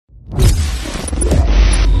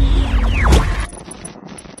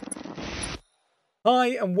Hi,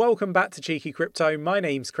 and welcome back to Cheeky Crypto. My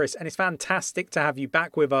name's Chris, and it's fantastic to have you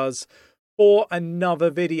back with us for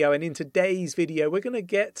another video. And in today's video, we're going to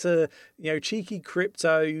get to, Cheeky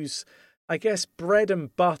Crypto's, I guess, bread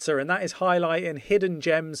and butter, and that is highlighting hidden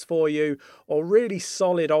gems for you or really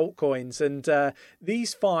solid altcoins. And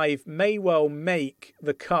these five may well make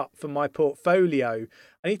the cut for my portfolio.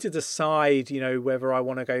 I need to decide, whether I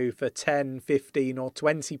want to go for 10, 15 or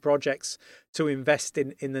 20 projects to invest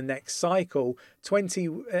in the next cycle. 20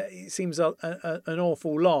 it seems an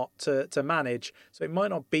awful lot to manage, so it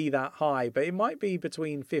might not be that high, but it might be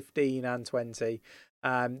between 15 and 20.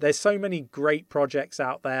 There's so many great projects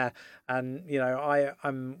out there, and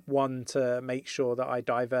I'm one to make sure that I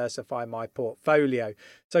diversify my portfolio.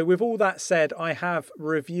 So with all that said, I have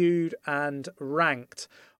reviewed and ranked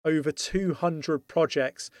over 200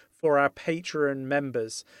 projects for our Patreon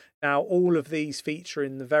members. Now, all of these feature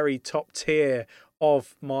in the very top tier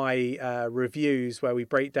of my reviews, where we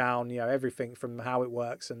break down, everything from how it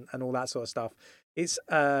works and all that sort of stuff. It's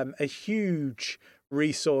a huge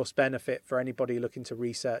resource benefit for anybody looking to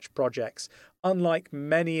research projects. Unlike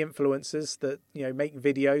many influencers that make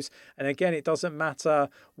videos, and again, it doesn't matter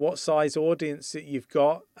what size audience that you've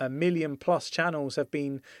got, 1 million plus channels have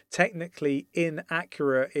been technically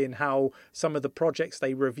inaccurate in how some of the projects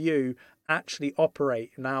they review actually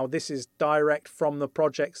operate. Now, this is direct from the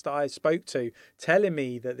projects that I spoke to telling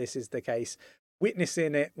me that this is the case,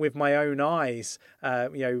 witnessing it with my own eyes.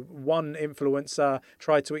 One influencer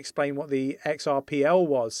tried to explain what the XRPL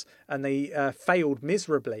was, and they failed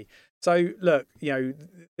miserably. So look,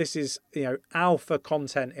 this is alpha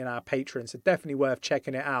content in our Patreon, so definitely worth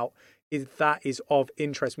checking it out if that is of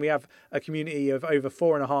interest. We have a community of over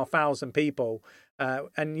 4,500 people.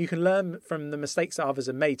 And you can learn from the mistakes that others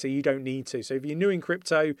have made, so you don't need to. So if you're new in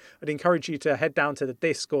crypto, I'd encourage you to head down to the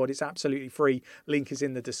Discord. It's absolutely free. Link is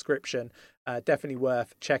in the description. Definitely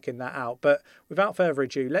worth checking that out. But without further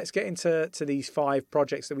ado, let's get into these five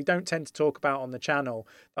projects that we don't tend to talk about on the channel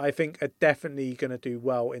that I think are definitely going to do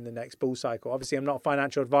well in the next bull cycle. Obviously, I'm not a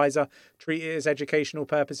financial advisor. Treat it as educational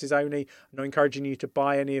purposes only. I'm not encouraging you to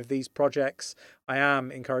buy any of these projects. I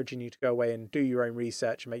am encouraging you to go away and do your own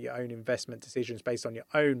research and make your own investment decisions based on your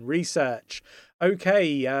own research.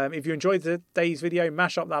 Okay, if you enjoyed today's video,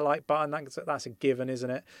 mash up that like button. That's a given, isn't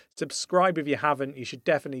it? Subscribe if you haven't. You should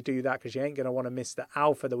definitely do that, because you ain't going to want to miss the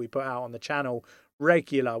alpha that we put out on the channel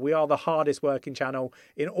regular. We are the hardest working channel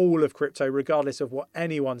in all of crypto, regardless of what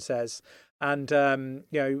anyone says. And,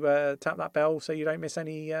 tap that bell so you don't miss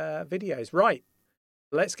any videos. Right,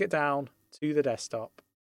 let's get down to the desktop.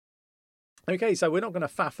 Okay, so we're not going to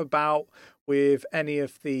faff about with any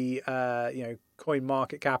of the, coin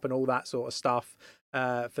market cap and all that sort of stuff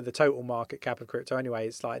for the total market cap of crypto. Anyway,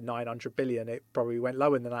 it's like 900 billion. It probably went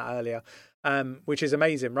lower than that earlier, which is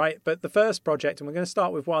amazing, right? But the first project, and we're going to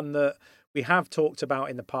start with one that we have talked about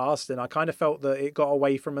in the past, and I kind of felt that it got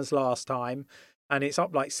away from us last time, and it's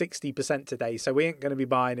up like 60% today, so we ain't going to be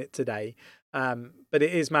buying it today. But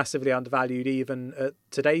it is massively undervalued even at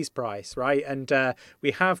today's price, right? And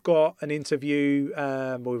we have got an interview,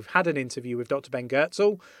 we've had an interview with Dr. Ben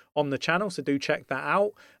Goertzel on the channel, so do check that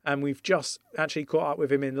out. And we've just actually caught up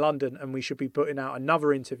with him in London, and we should be putting out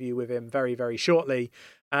another interview with him very, very shortly.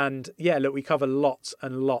 And yeah, look, we cover lots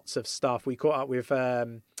and lots of stuff. We caught up with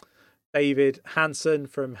David Hansen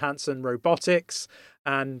from Hansen Robotics,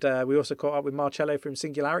 and we also caught up with Marcello from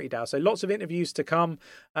Singularity DAO. So lots of interviews to come,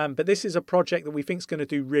 but this is a project that we think is going to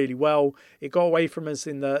do really well. It got away from us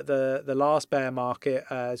in the last bear market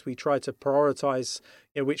as we tried to prioritize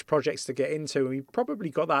which projects to get into, and we probably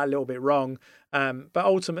got that a little bit wrong. But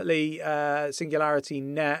ultimately, Singularity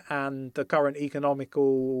Net and the current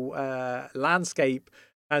economical landscape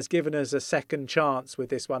has given us a second chance with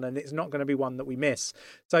this one, and it's not going to be one that we miss.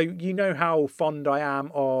 So you know how fond I am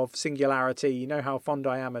of Singularity, you know how fond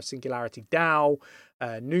I am of Singularity DAO,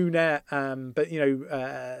 NuNet, but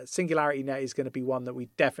Singularity Net is going to be one that we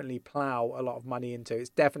definitely plow a lot of money into. It's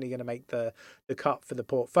definitely going to make the cut for the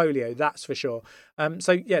portfolio, that's for sure.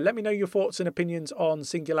 So yeah, let me know your thoughts and opinions on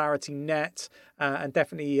Singularity Net, and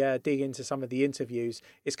definitely dig into some of the interviews.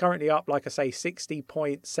 It's currently up, like I say,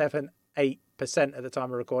 60.78% at the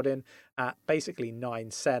time of recording, at basically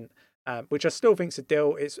 9 cents, which I still think is a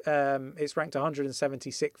deal. It's ranked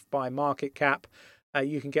 176th by market cap.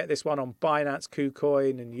 You can get this one on Binance,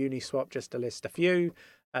 KuCoin, and Uniswap, just to list a few.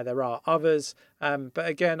 There are others, but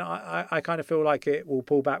again, I kind of feel like it will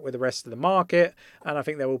pull back with the rest of the market, and I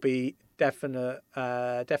think there will be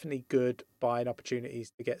definitely good buying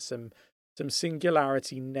opportunities to get some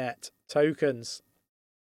Singularity Net tokens.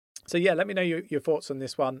 So yeah, let me know your thoughts on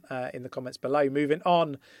this one in the comments below. Moving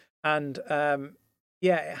on, and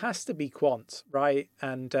Yeah, it has to be quant, right?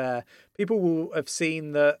 And people will have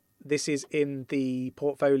seen that this is in the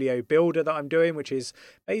portfolio builder that I'm doing, which is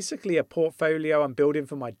basically a portfolio I'm building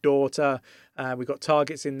for my daughter. We've got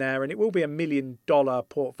targets in there, and it will be $1 million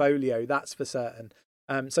portfolio, that's for certain.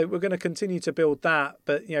 So we're going to continue to build that,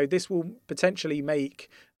 but this will potentially make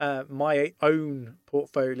my own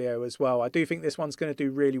portfolio as well. I do think this one's going to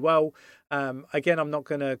do really well. Again, I'm not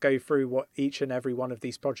going to go through what each and every one of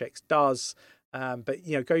these projects does. But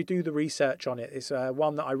go do the research on it. It's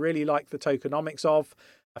one that I really like the tokenomics of.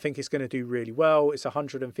 I think it's going to do really well. It's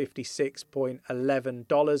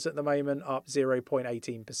 $156.11 at the moment, up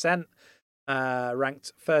 0.18%.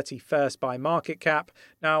 Ranked 31st by market cap.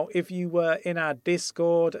 Now, if you were in our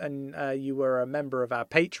Discord and you were a member of our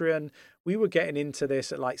Patreon, we were getting into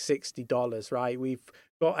this at like $60, right? We've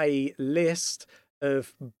got a list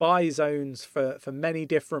of buy zones for many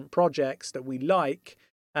different projects that we like.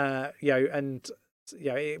 It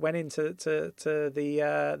went into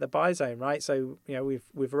the buy zone, right? So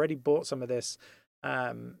we've already bought some of this,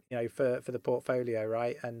 for the portfolio,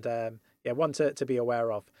 right? And one to be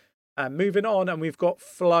aware of. Moving on, and we've got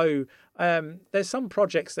Flow. There's some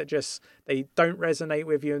projects that they don't resonate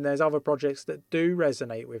with you, and there's other projects that do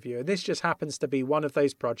resonate with you. And this just happens to be one of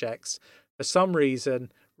those projects. For some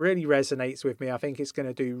reason, really resonates with me. I think it's going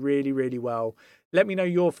to do really, really well. Let me know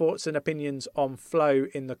your thoughts and opinions on Flow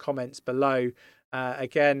in the comments below.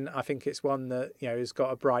 Again, I think it's one that has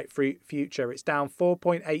got a bright future. It's down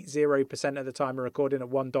 4.80% at the time of recording at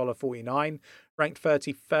 $1.49, ranked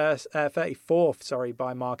 34th,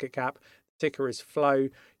 by market cap. The ticker is Flow.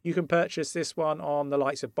 You can purchase this one on the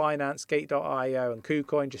likes of Binance, Gate.io, and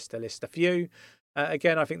KuCoin, just to list a few.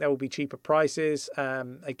 Again, I think there will be cheaper prices.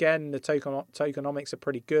 Again, the tokenomics are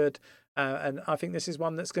pretty good. And I think this is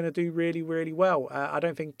one that's going to do really, really well. I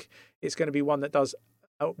don't think it's going to be one that does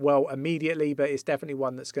well immediately, but it's definitely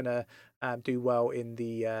one that's going to do well in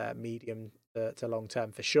the medium to long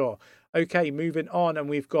term for sure. Okay, moving on, and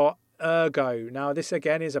we've got Ergo. Now, this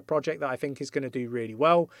again is a project that I think is going to do really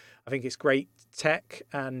well. I think it's great tech,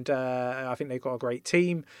 and I think they've got a great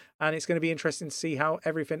team, and it's going to be interesting to see how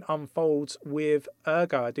everything unfolds with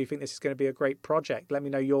Ergo. I do think this is going to be a great project. Let me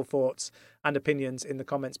know your thoughts and opinions in the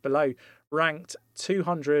comments below. Ranked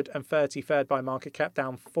 233rd by market cap,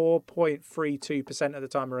 down 4.32% at the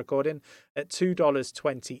time of recording at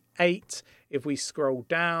 $2.28. If we scroll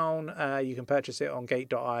down, you can purchase it on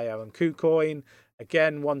Gate.io and KuCoin.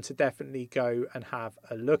 Again, one to definitely go and have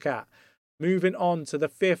a look at. Moving on to the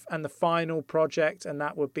fifth and the final project, and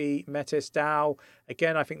that would be Metis DAO.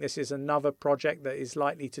 Again, I think this is another project that is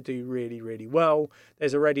likely to do really, really well.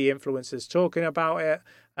 There's already influencers talking about it,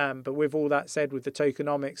 but with all that said, with the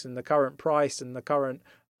tokenomics and the current price and the current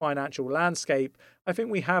financial landscape, I think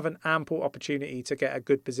we have an ample opportunity to get a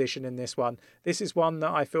good position in this one. This is one that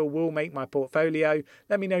I feel will make my portfolio.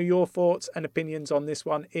 Let me know your thoughts and opinions on this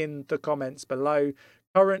one in the comments below.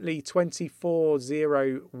 Currently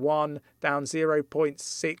 24.01, down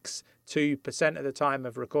 0.62% at the time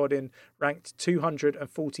of recording, ranked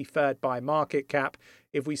 243rd by market cap.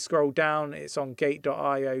 If we scroll down, it's on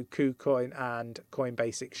Gate.io, KuCoin, and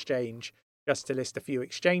Coinbase Exchange, just to list a few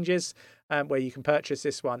exchanges where you can purchase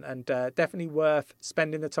this one, and definitely worth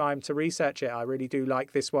spending the time to research it. I really do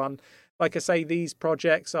like this one. Like I say, these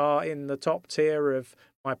projects are in the top tier of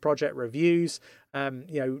my project reviews.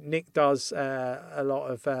 Nick does a lot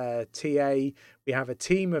of TA. We have a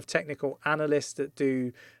team of technical analysts that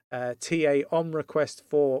do TA on request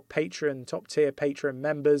for top tier Patreon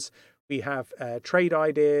members. We have trade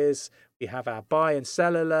ideas. We have our buy and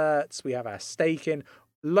sell alerts. We have our staking.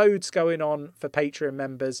 Loads going on for Patreon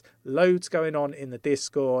members. Loads going on in the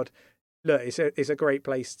Discord. Look, it's a great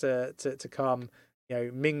place to come.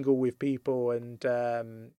 Mingle with people and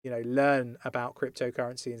learn about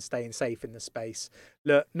cryptocurrency and staying safe in the space.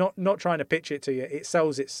 Look, not trying to pitch it to you. It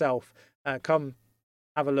sells itself. Come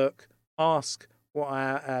have a look. Ask what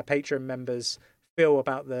our Patreon members feel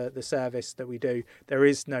about the service that we do. There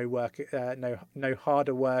is no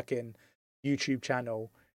harder working YouTube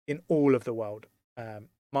channel in all of the world.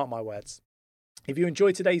 Mark my words. If you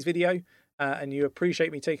enjoyed today's video and you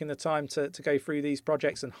appreciate me taking the time to go through these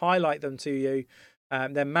projects and highlight them to you,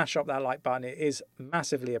 then mash up that like button. It is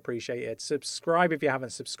massively appreciated. Subscribe if you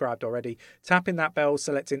haven't subscribed already. Tapping that bell,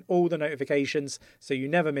 selecting all the notifications so you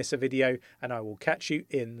never miss a video, and I will catch you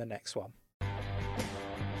in the next one.